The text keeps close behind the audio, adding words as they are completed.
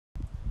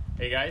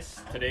Hey guys,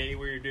 today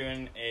we're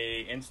doing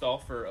a install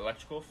for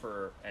electrical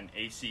for an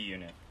AC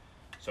unit.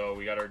 So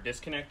we got our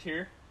disconnect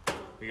here,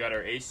 we got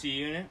our AC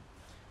unit.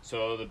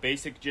 So the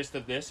basic gist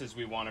of this is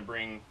we want to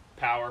bring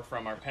power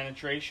from our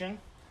penetration,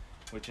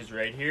 which is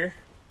right here.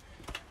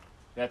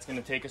 That's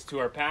going to take us to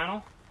our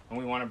panel, and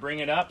we want to bring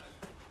it up,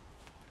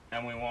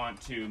 and we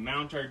want to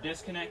mount our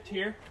disconnect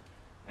here,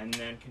 and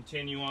then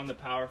continue on the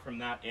power from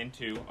that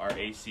into our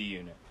AC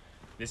unit.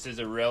 This is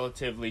a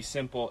relatively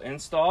simple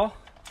install.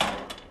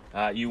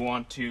 You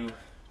want to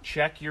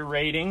check your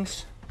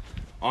ratings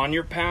on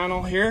your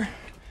panel here.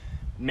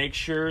 Make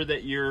sure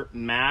that your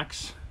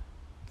max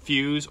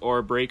fuse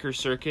or breaker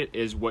circuit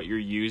is what you're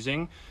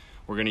using.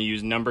 We're going to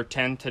use number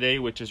 10 today,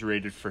 which is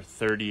rated for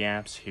 30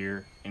 amps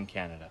here in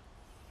Canada.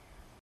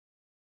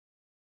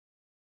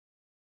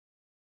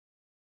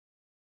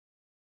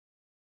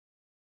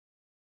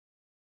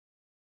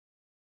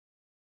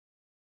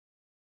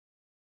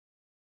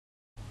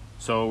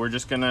 So we're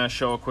just going to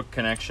show a quick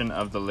connection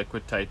of the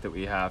liquid tight that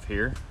we have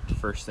here.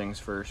 First things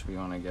first, we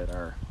want to get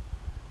our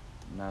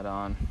nut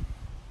on.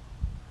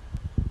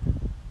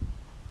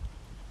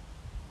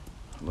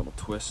 A little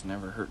twist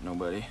never hurt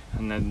nobody.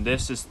 And then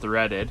this is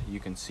threaded, you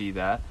can see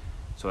that.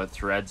 So it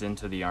threads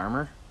into the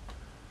armor.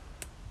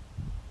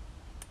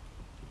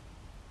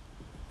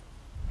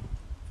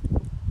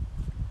 And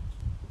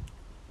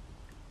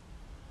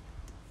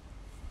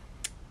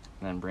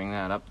then bring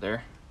that up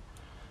there.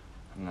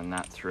 And then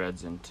that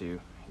threads into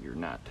your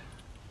nut.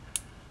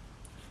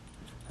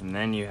 And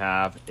then you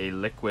have a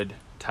liquid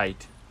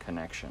tight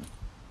connection.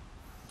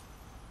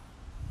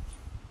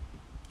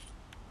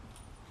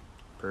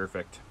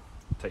 Perfect.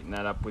 Tighten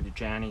that up with your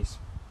channies.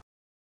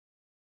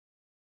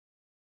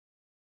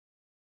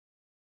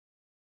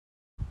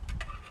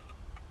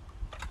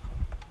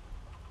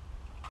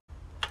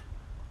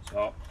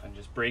 So I'm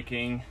just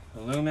breaking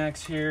the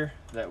Lumex here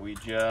that we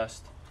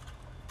just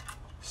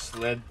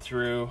slid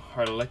through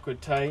our liquid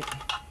tight.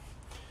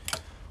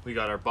 We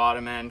got our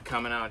bottom end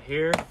coming out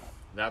here.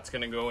 That's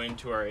going to go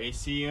into our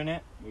AC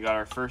unit. We got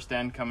our first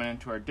end coming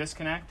into our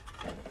disconnect,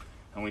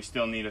 and we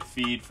still need a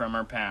feed from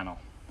our panel.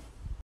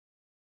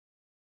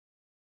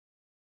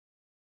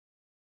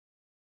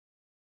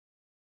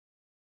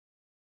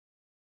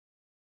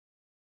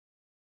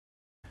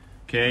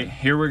 Okay,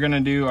 here we're going to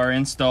do our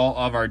install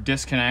of our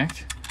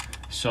disconnect.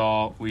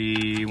 So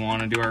we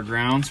want to do our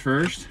grounds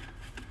first.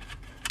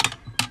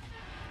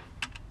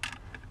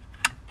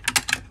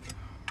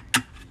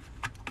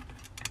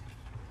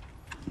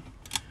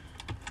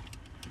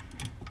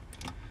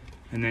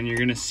 And then you're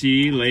going to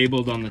see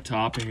labeled on the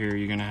top of here,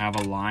 you're going to have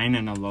a line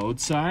and a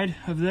load side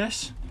of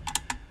this.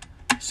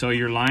 So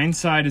your line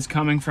side is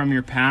coming from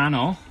your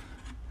panel,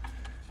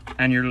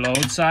 and your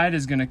load side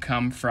is going to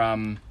come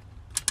from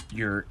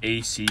your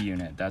AC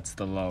unit. That's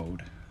the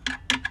load.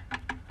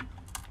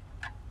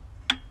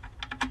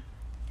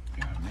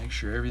 Gotta make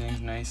sure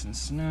everything's nice and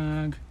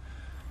snug.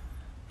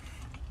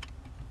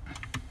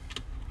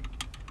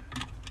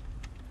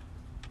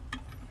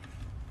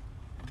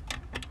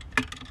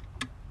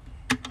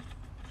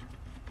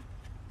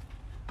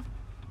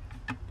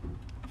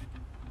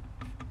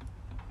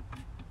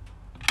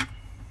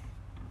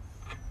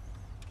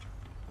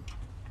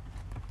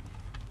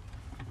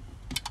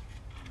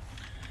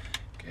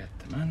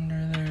 Get them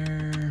under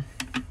there.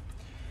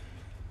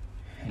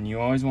 And you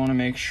always want to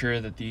make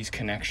sure that these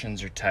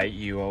connections are tight.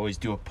 You always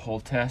do a pull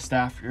test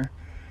after.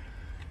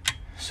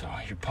 So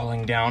you're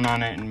pulling down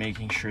on it and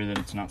making sure that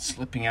it's not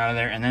slipping out of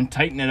there, and then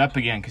tighten it up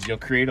again, because you'll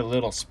create a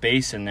little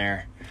space in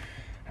there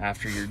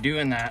after you're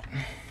doing that.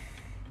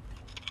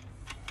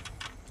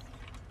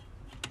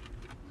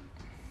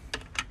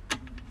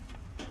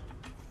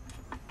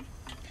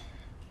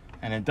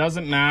 And it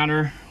doesn't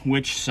matter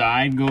which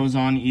side goes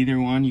on either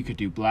one. You could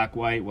do black,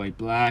 white, white,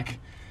 black,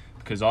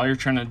 because all you're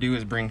trying to do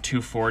is bring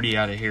 240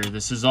 out of here.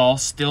 This is all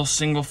still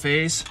single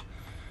phase,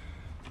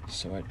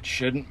 so it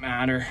shouldn't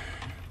matter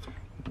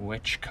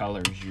which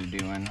colors you're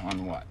doing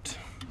on what.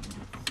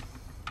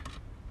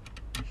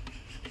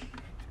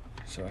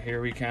 So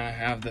here we kind of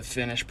have the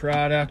finished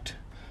product.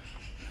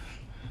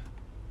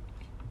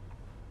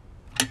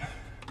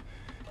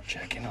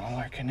 Checking all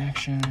our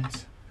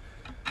connections.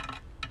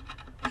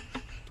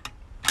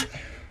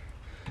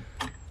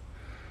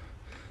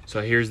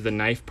 So here's the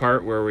knife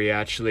part where we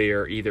actually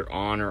are either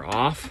on or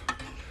off.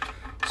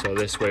 So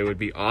this way would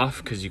be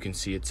off, because you can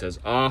see it says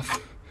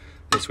off.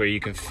 This way you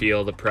can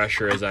feel the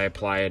pressure as I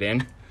apply it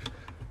in.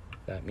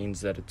 That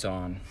means that it's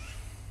on.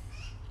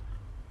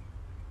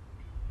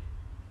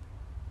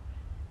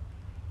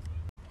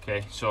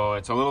 Okay, so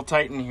it's a little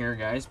tight in here,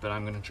 guys, but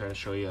I'm gonna try to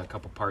show you a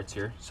couple parts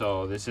here.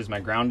 So this is my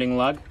grounding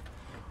lug.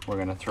 We're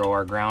gonna throw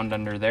our ground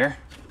under there.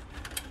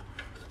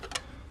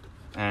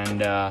 And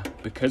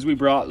because we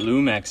brought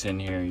Lumex in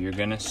here, you're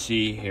gonna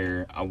see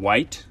here a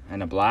white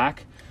and a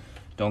black.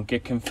 Don't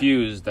get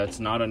confused, that's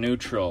not a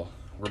neutral.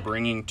 We're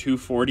bringing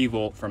 240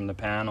 volt from the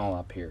panel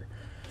up here.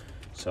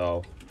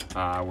 So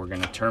we're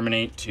gonna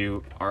terminate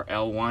to our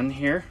L1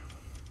 here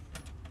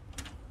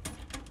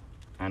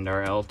and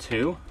our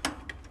L2.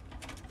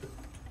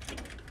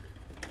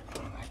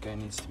 guy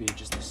needs to be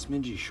just a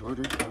smidgy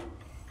shorter.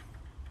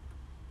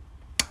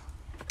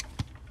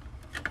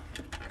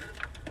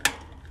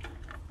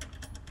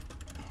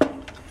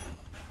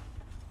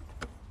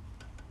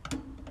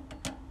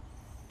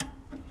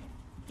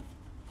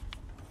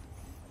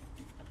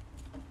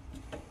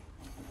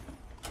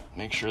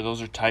 Make sure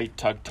those are tight,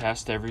 tug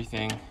test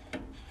everything.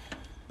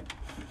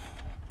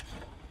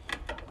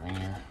 Bring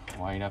your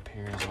white up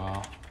here as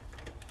well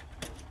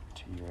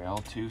to your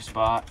L2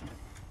 spot.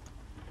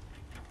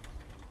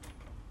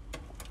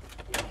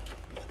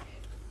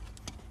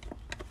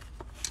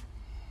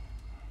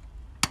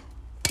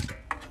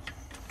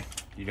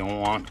 You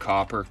don't want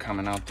copper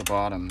coming out the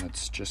bottom.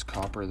 That's just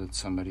copper that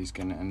somebody's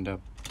gonna end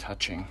up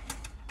touching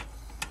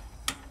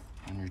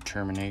on your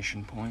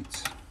termination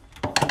points.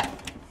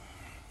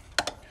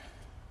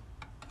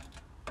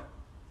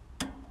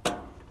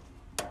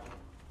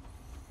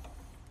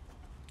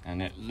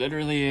 And it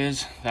literally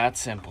is that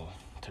simple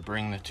to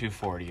bring the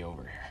 240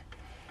 over here.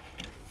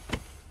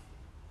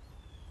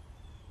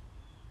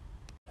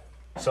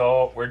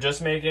 So we're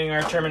just making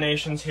our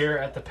terminations here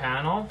at the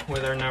panel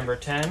with our number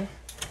 10.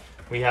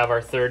 We have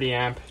our 30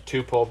 amp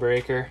 2-pole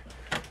breaker.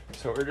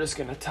 So we're just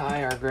gonna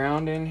tie our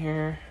ground in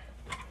here.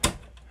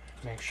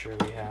 Make sure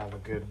we have a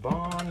good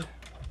bond.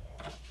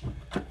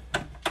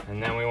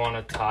 And then we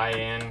wanna tie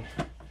in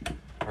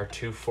our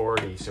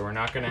 240. So we're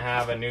not gonna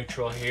have a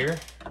neutral here.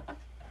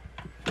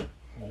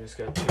 We just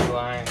got 2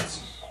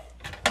 lines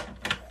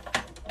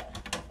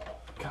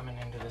coming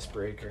into this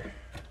breaker.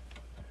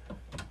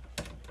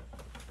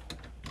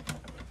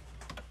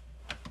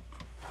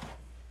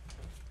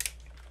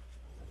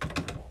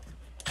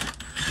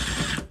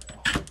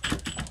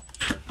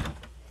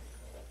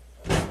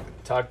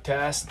 Tug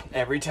test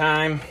every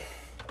time.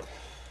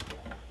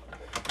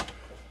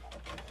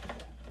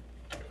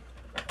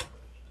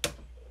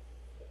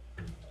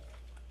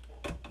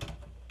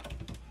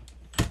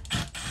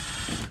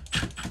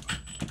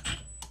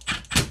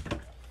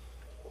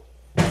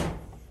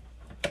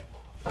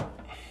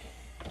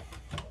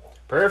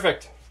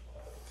 Perfect.